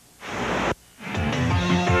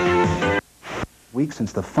Week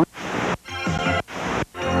since the fun.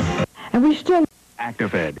 And we still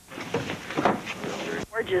Actifed.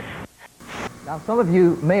 Gorgeous. Now, some of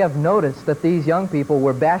you may have noticed that these young people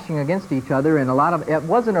were bashing against each other, and it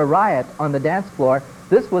wasn't a riot on the dance floor.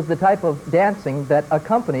 This was the type of dancing that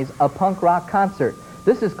accompanies a punk rock concert.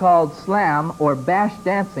 This is called slam or bash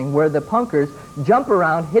dancing, where the punkers jump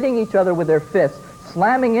around, hitting each other with their fists,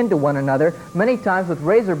 slamming into one another, many times with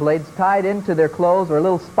razor blades tied into their clothes or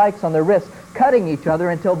little spikes on their wrists, cutting each other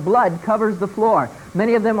until blood covers the floor.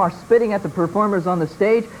 Many of them are spitting at the performers on the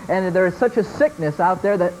stage, and there is such a sickness out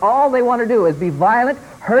there that all they want to do is be violent,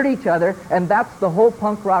 hurt each other, and that's the whole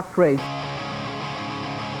punk rock craze.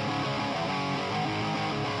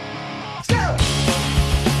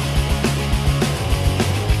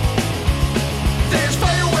 There's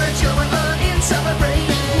fireworks going on in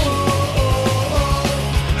celebrating.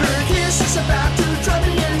 Her kiss is about to drive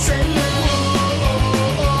me insane.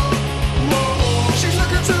 She's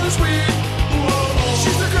looking so sweet.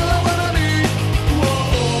 She's the girl I wanna meet.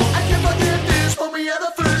 I can't forget this when we had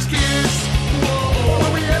the first kiss.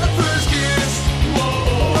 When we had the first kiss.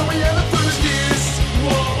 When we had the first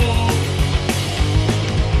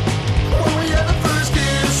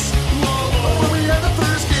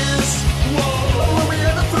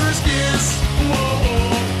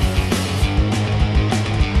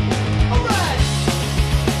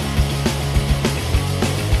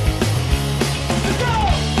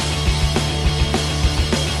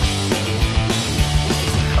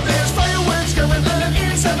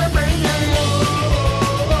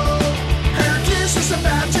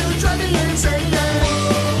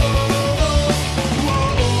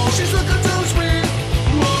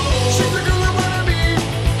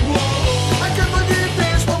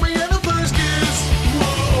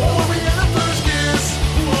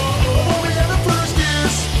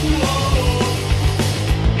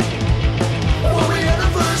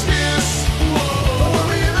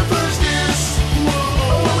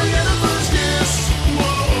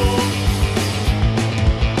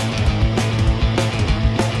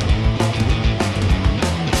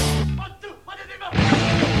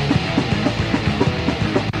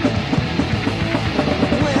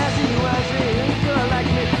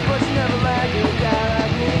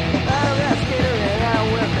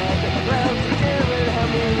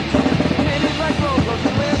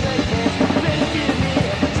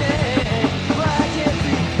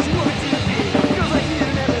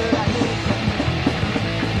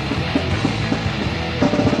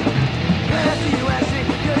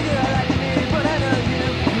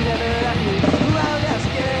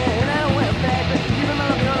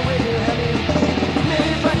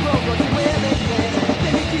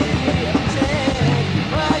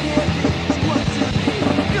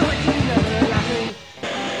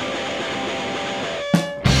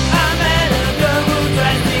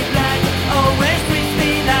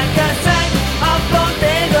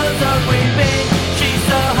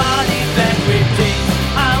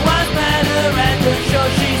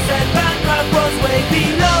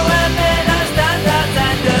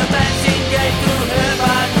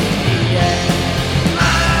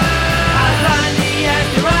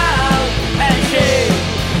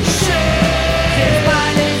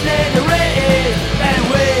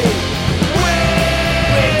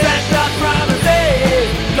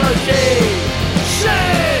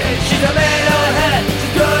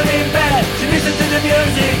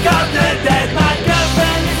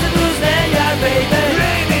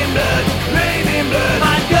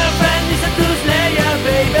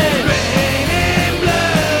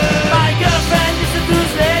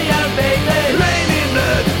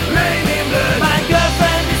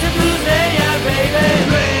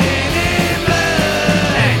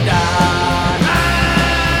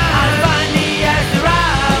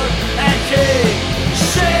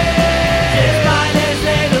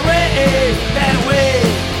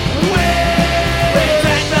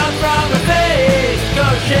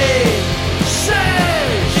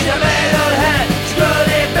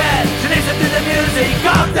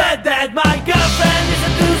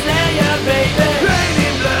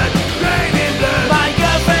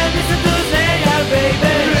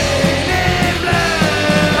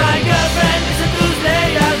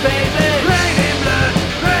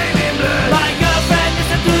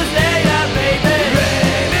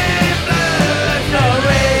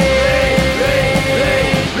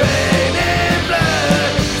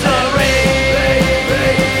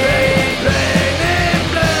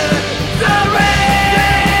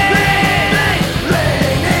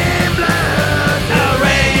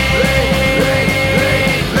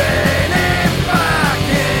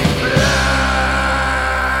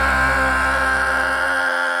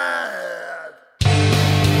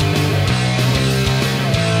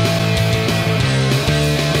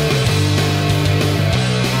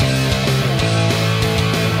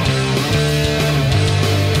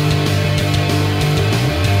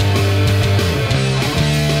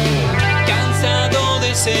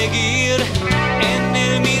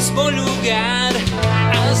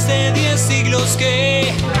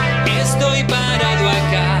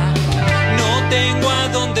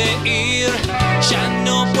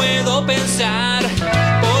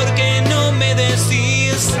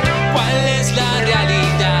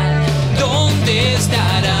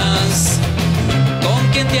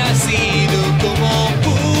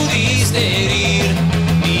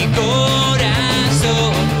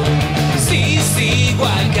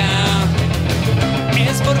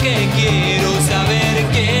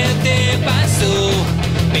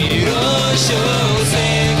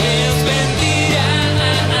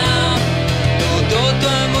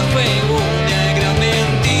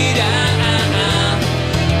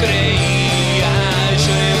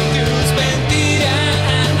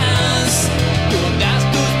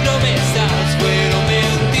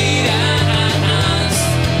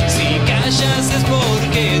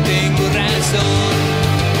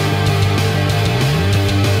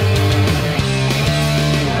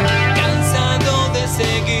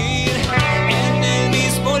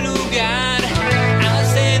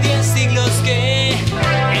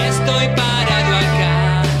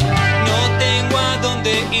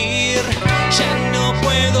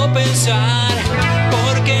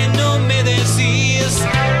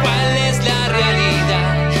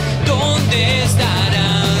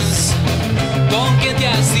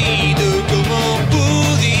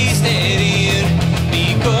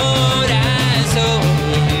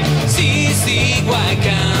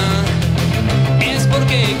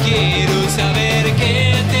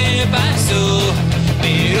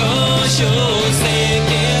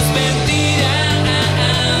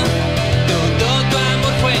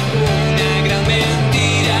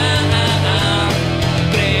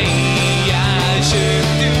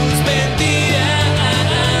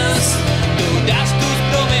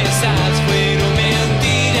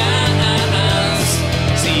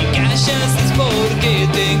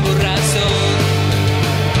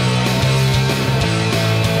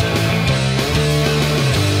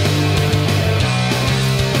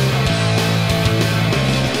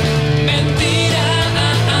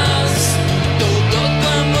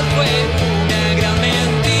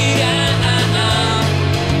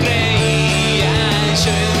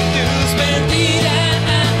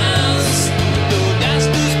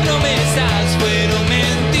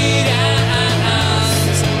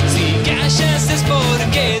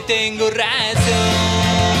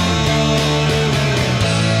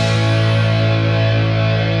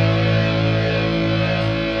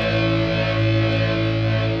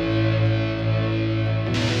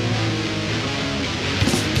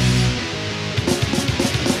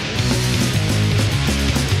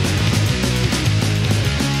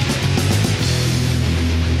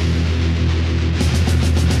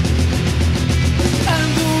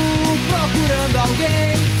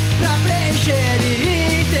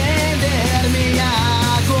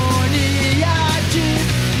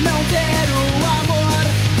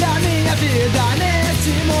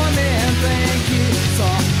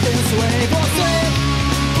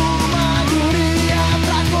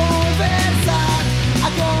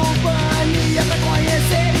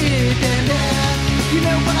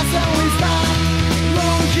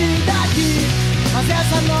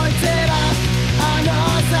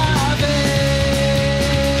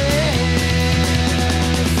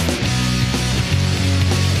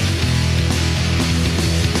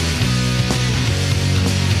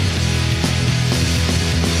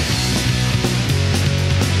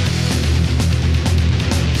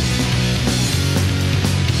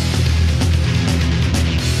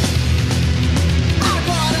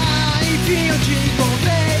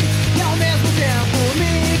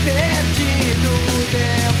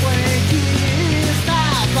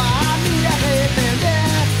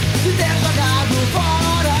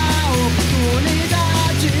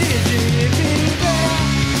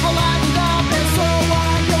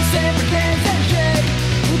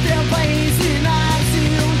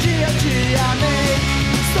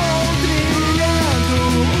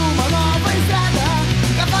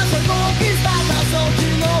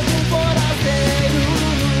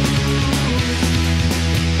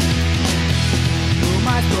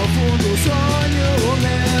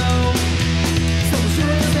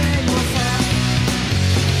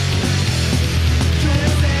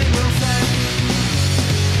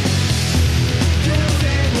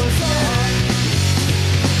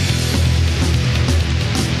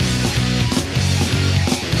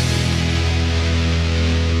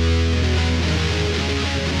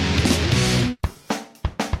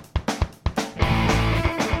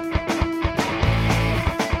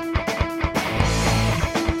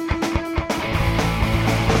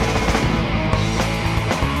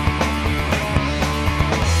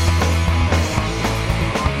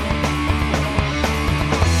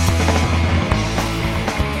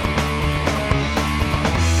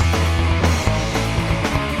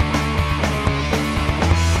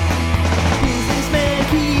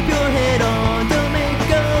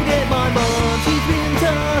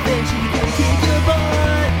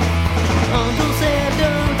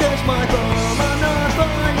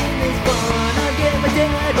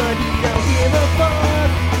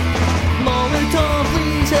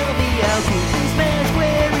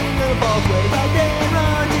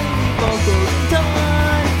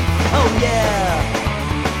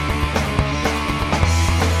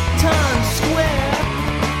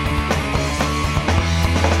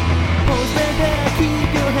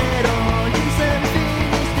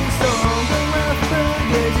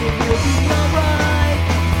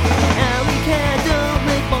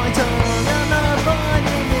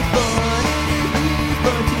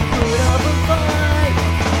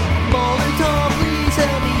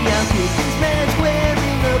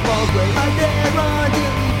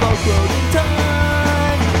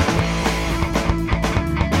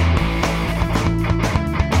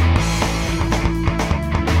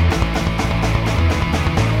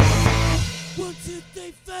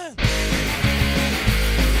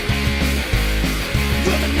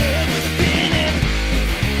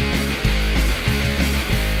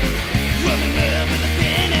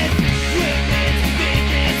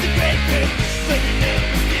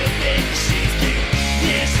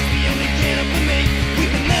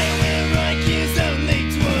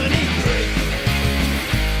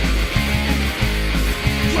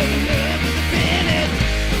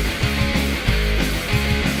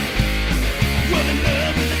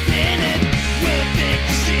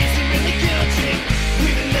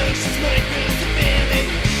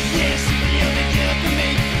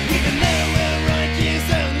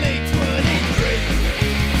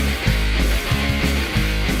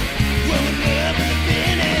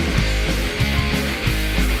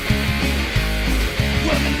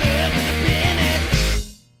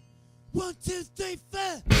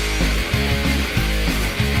Stephen!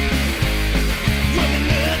 You're the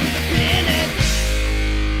nerd with the penis.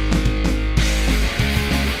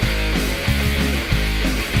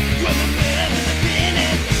 You're the nerd with the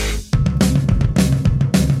penis.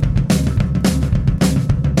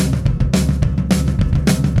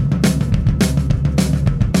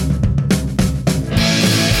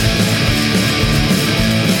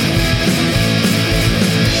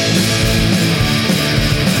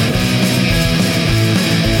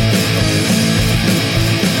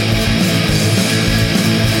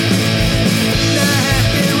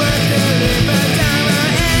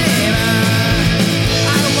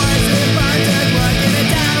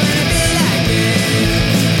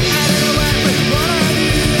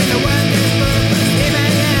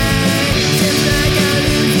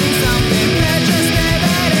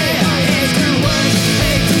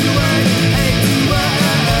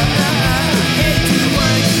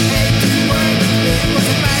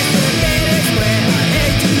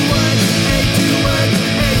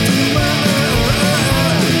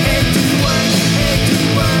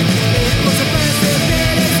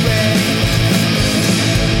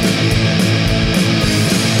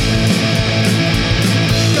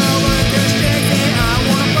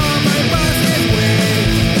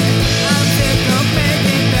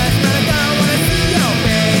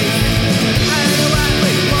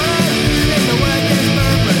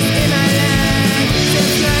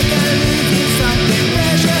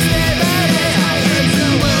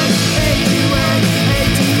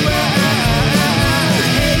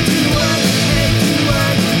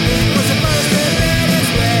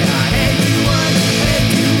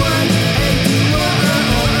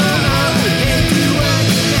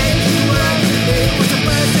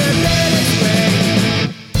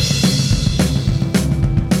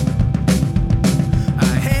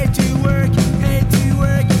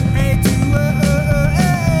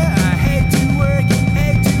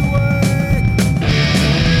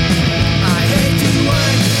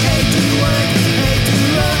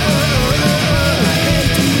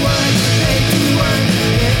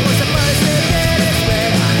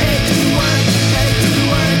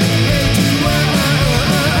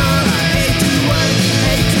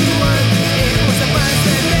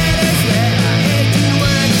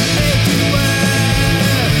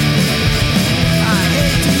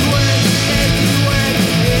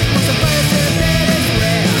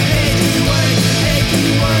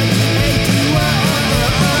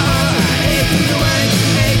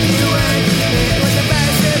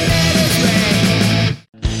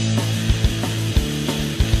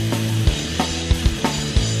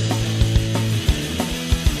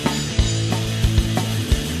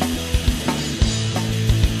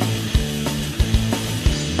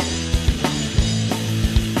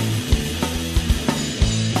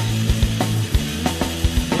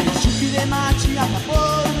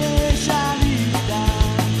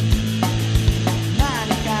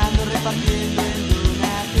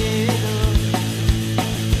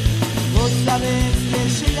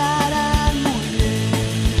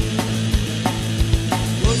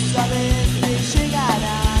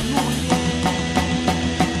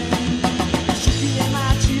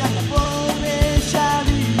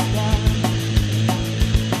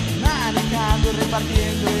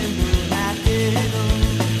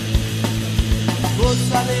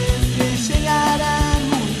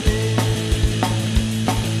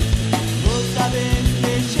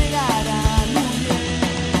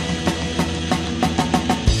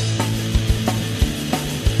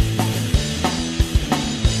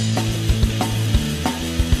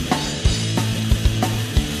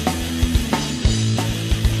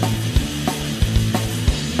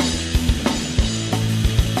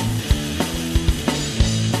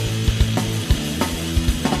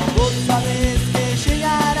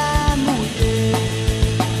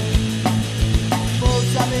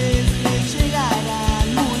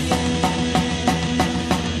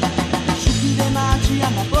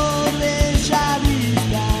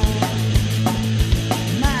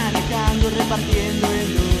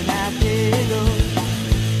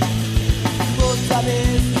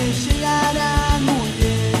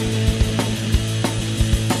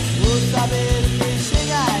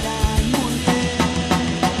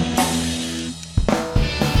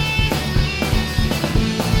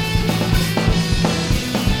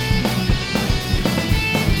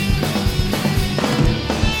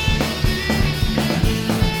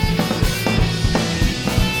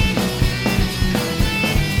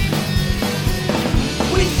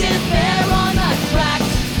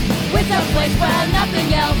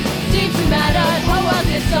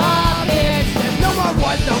 No more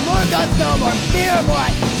wars, no more guns, no more fear, more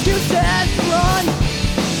excuses,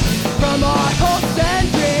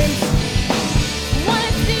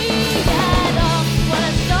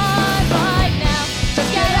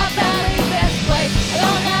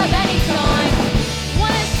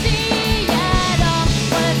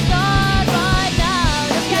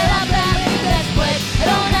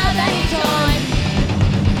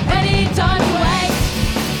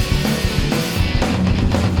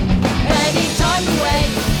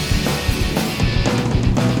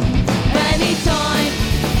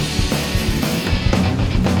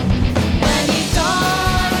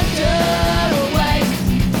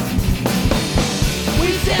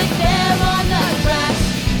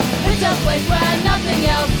 a place where nothing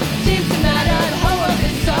else seems to matter. The whole world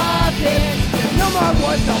disappears. There's no more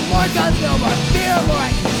wars, no more guns, no more fear, more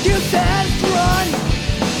excuses to run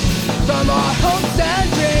from our hopes and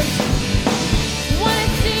dreams. Wanna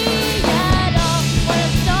see it all, wanna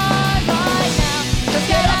start right now. Let's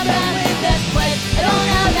get up and leave this place, I don't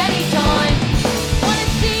have any time. Wanna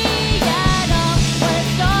see it all, wanna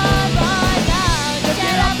start right now. Let's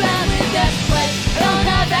get up and leave this place, I don't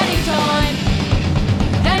have any time.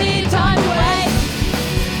 Any time to waste.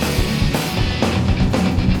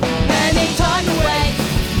 Any time to waste.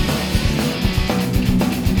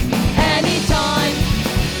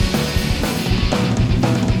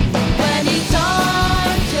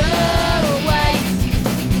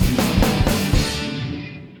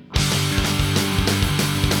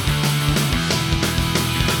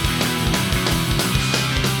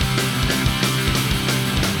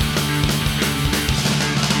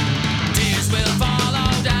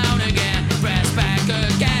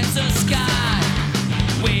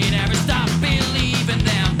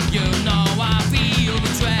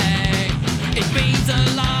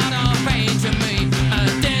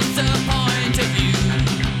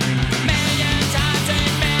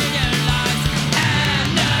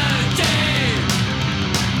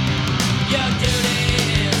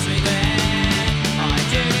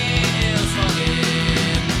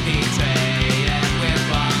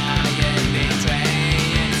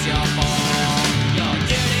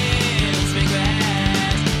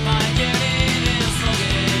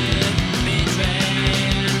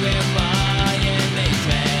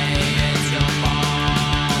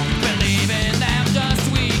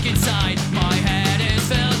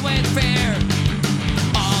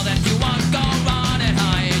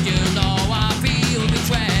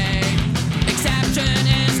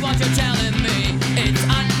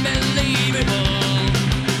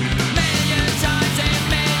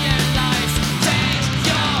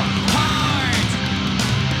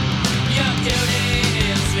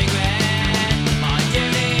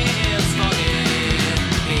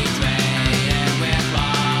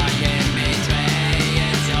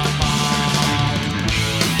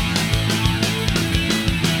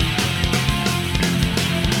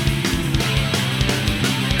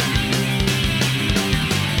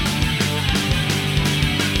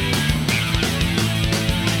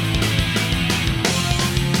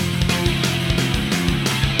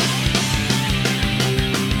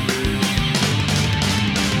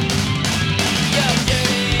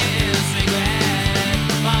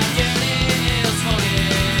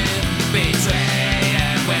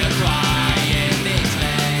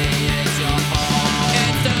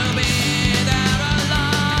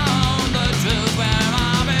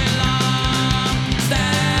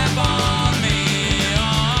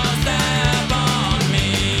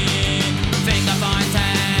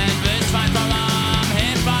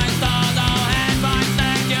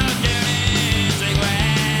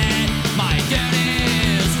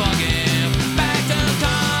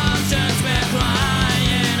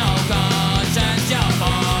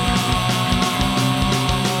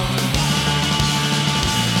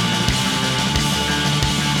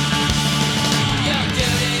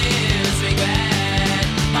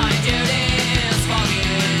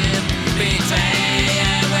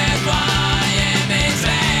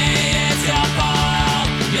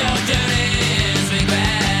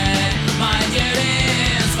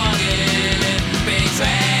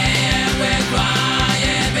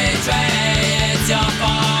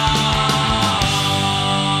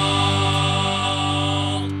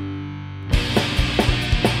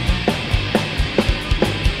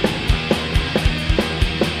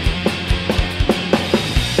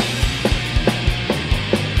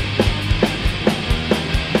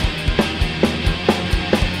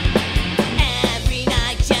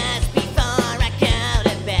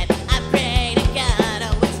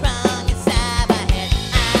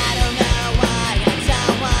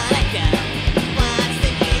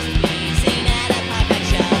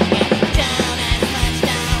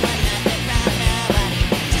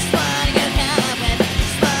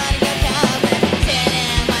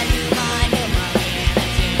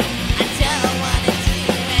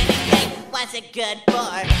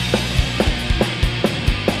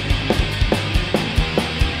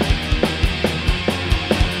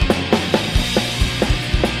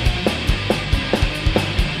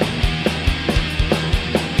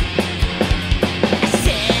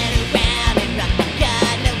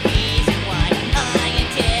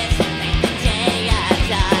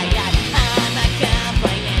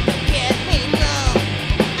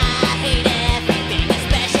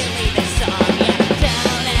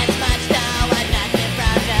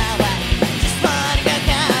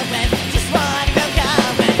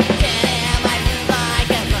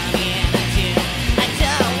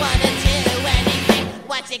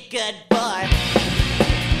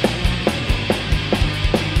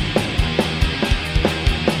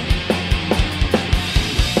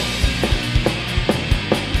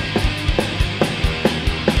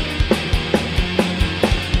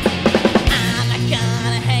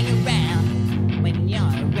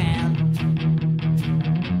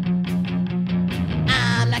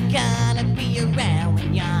 gonna be around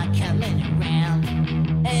when you're coming around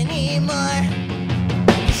anymore.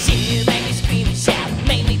 'Cause you make me scream and shout,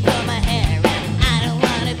 make me pull my hair out. I don't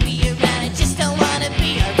wanna be around, I just don't wanna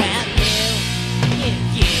be around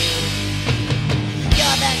you.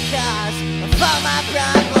 You're the cause of all my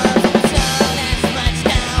problems. Don't ask much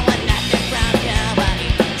now, I'm not the brown nobody.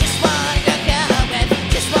 Just wanna go with,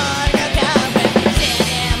 just wanna go with. Sit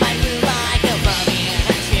in my room like a mummy and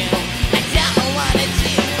a Jew. I don't wanna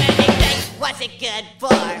do anything, what's it good for?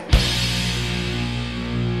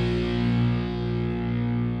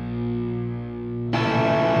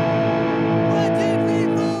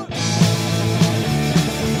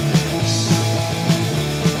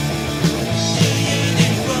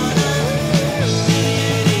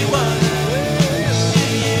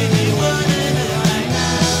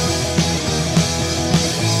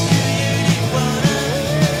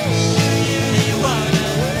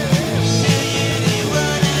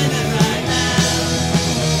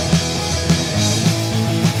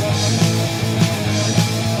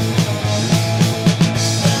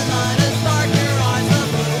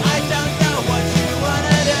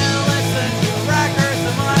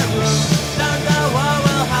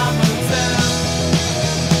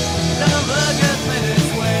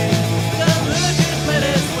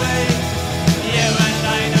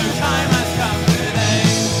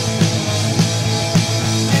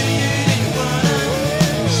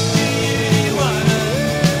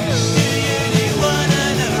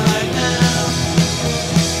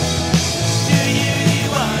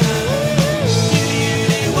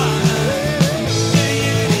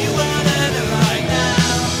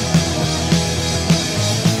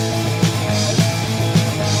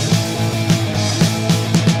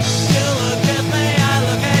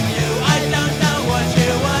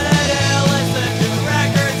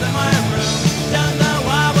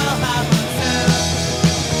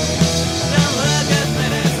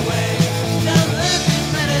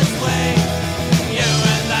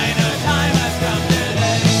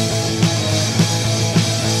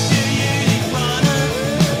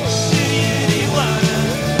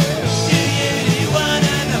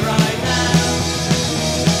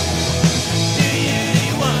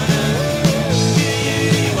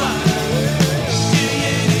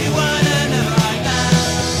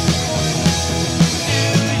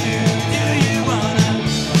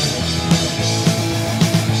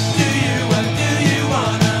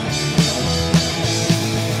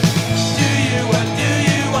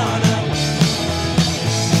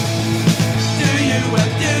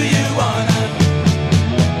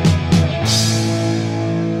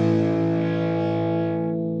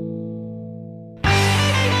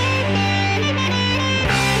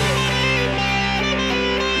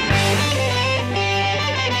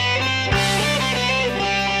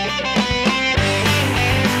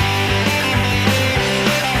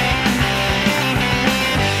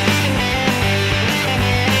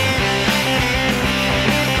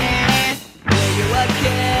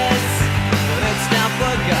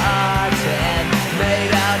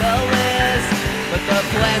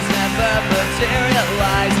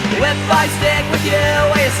 If I stick with you,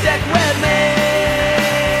 will you stick with me?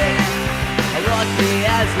 Lucky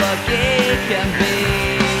as lucky can be.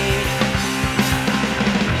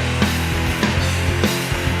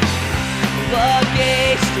 Lucky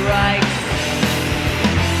strike.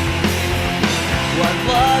 One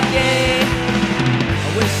lucky. I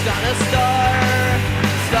wished on a star.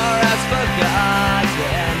 Star has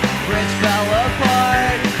forgotten. Bridge fell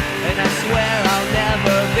apart, and I swear I'll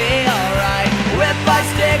never be alright. If I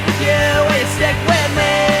stick with you, will you stick with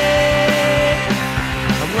me?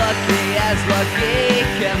 I'm lucky as lucky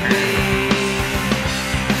can be.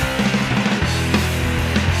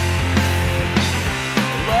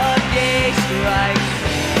 Lucky strike.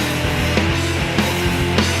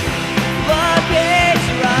 Lucky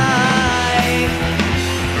strike.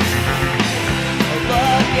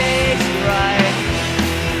 Lucky strike.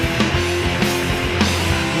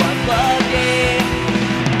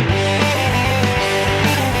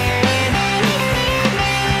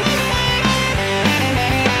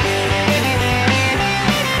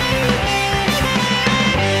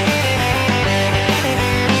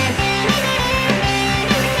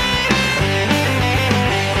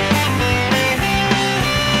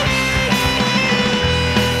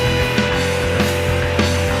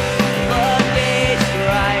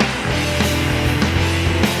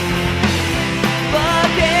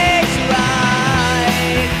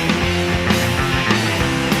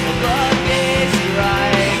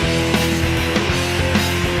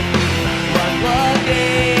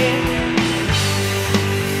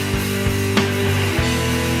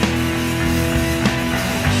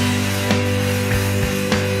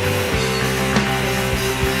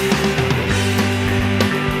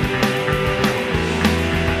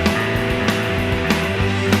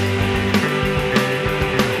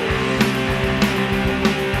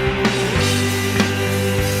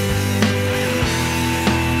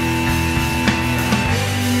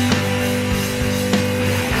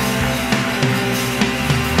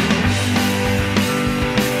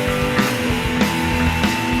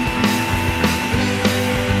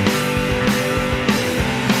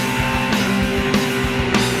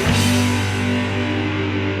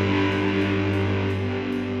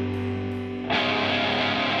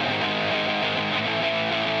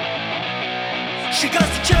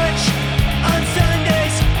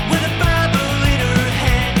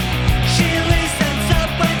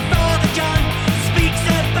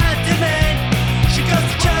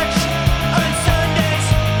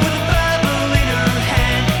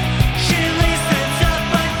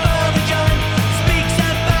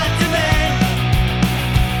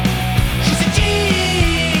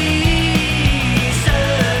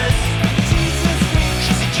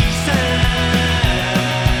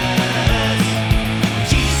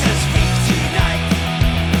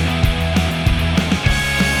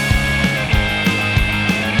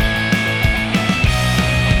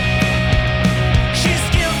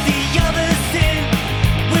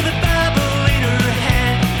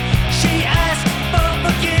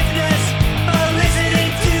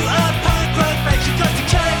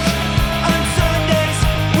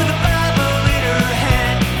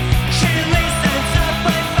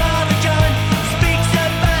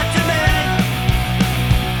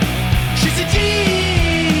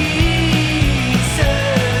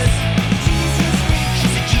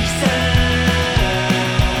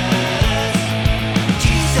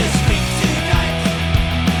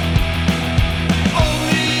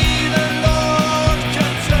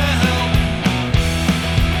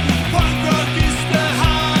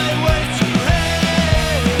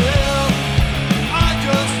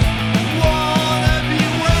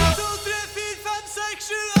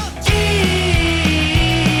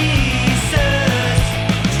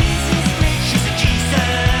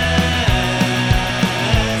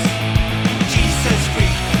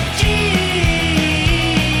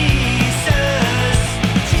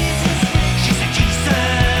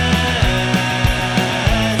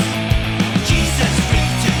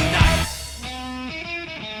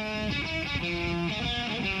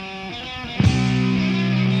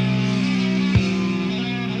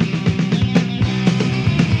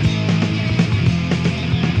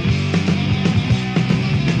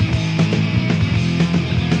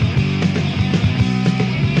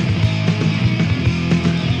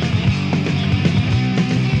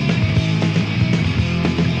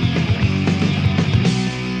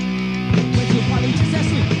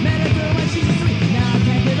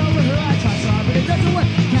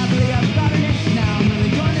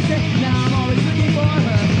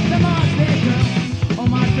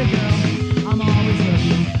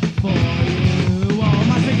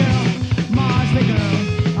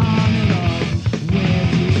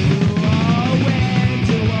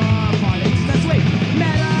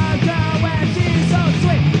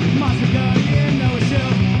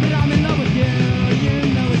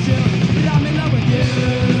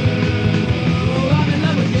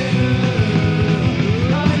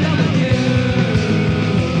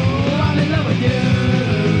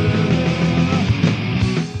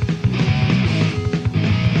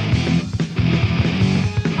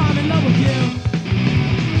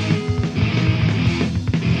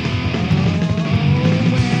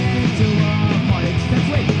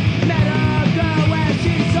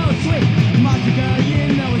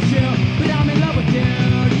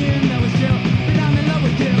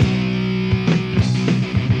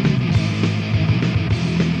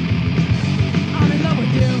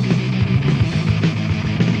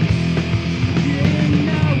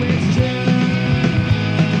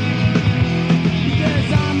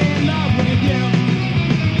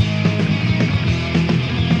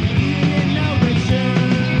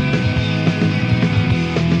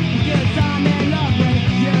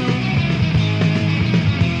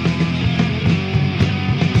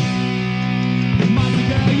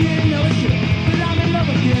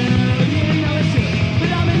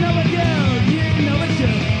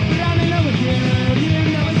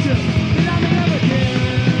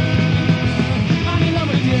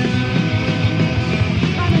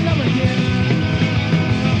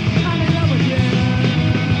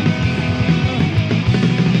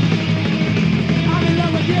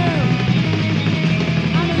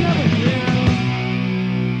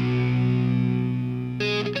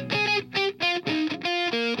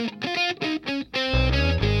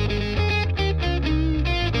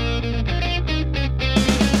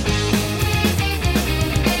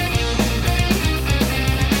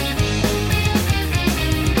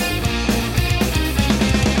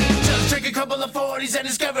 40s and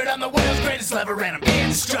discovered I'm the world's greatest lover and I'm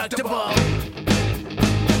indestructible.